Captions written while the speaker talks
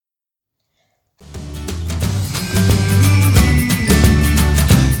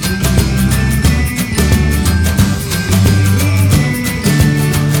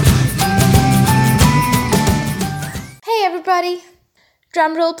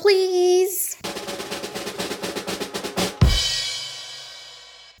Drum roll, please.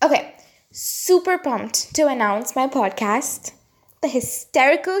 Okay, super pumped to announce my podcast, The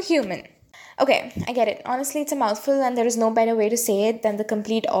Hysterical Human. Okay, I get it. Honestly, it's a mouthful and there is no better way to say it than the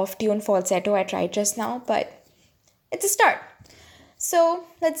complete off-tune falsetto I tried just now, but it's a start. So,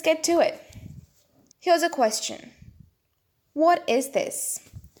 let's get to it. Here's a question. What is this?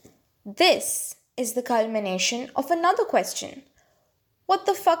 This is the culmination of another question. What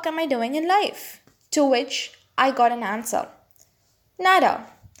the fuck am I doing in life? To which I got an answer. Nada.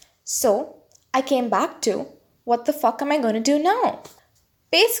 So, I came back to, what the fuck am I going to do now?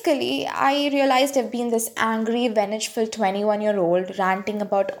 Basically, I realized I've been this angry, vengeful 21-year-old ranting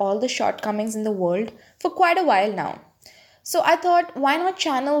about all the shortcomings in the world for quite a while now. So I thought, why not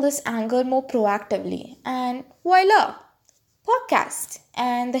channel this anger more proactively? And voila! Podcast.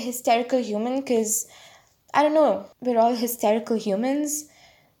 And the hysterical human, because, I don't know, we're all hysterical humans.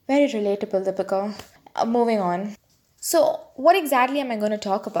 Very relatable, Deepika. Moving on. So, what exactly am I going to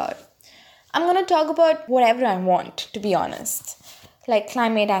talk about? I'm going to talk about whatever I want, to be honest. Like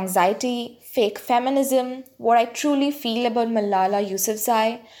climate anxiety, fake feminism, what I truly feel about Malala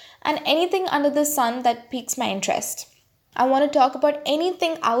Yousafzai, and anything under the sun that piques my interest. I want to talk about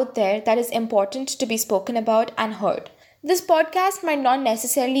anything out there that is important to be spoken about and heard. This podcast might not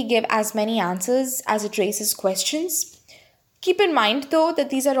necessarily give as many answers as it raises questions. Keep in mind though that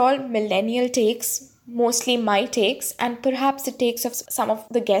these are all millennial takes, mostly my takes, and perhaps the takes of some of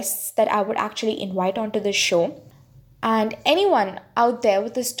the guests that I would actually invite onto this show. And anyone out there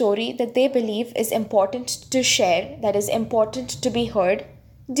with a story that they believe is important to share, that is important to be heard,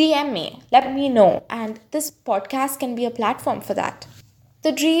 DM me, let me know, and this podcast can be a platform for that.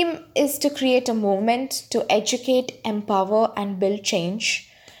 The dream is to create a movement to educate, empower, and build change.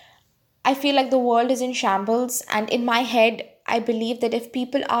 I feel like the world is in shambles, and in my head, I believe that if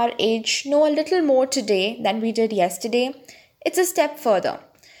people our age know a little more today than we did yesterday, it's a step further.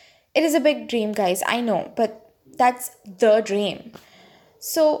 It is a big dream, guys, I know, but that's the dream.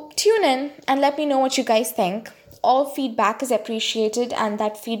 So tune in and let me know what you guys think. All feedback is appreciated, and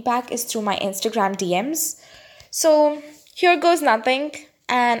that feedback is through my Instagram DMs. So here goes nothing,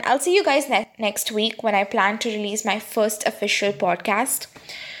 and I'll see you guys next week when I plan to release my first official podcast.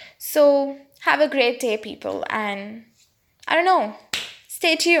 So have a great day, people, and I don't know,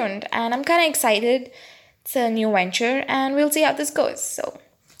 stay tuned, and I'm kind of excited. It's a new venture, and we'll see how this goes. So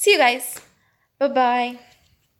see you guys. Bye-bye.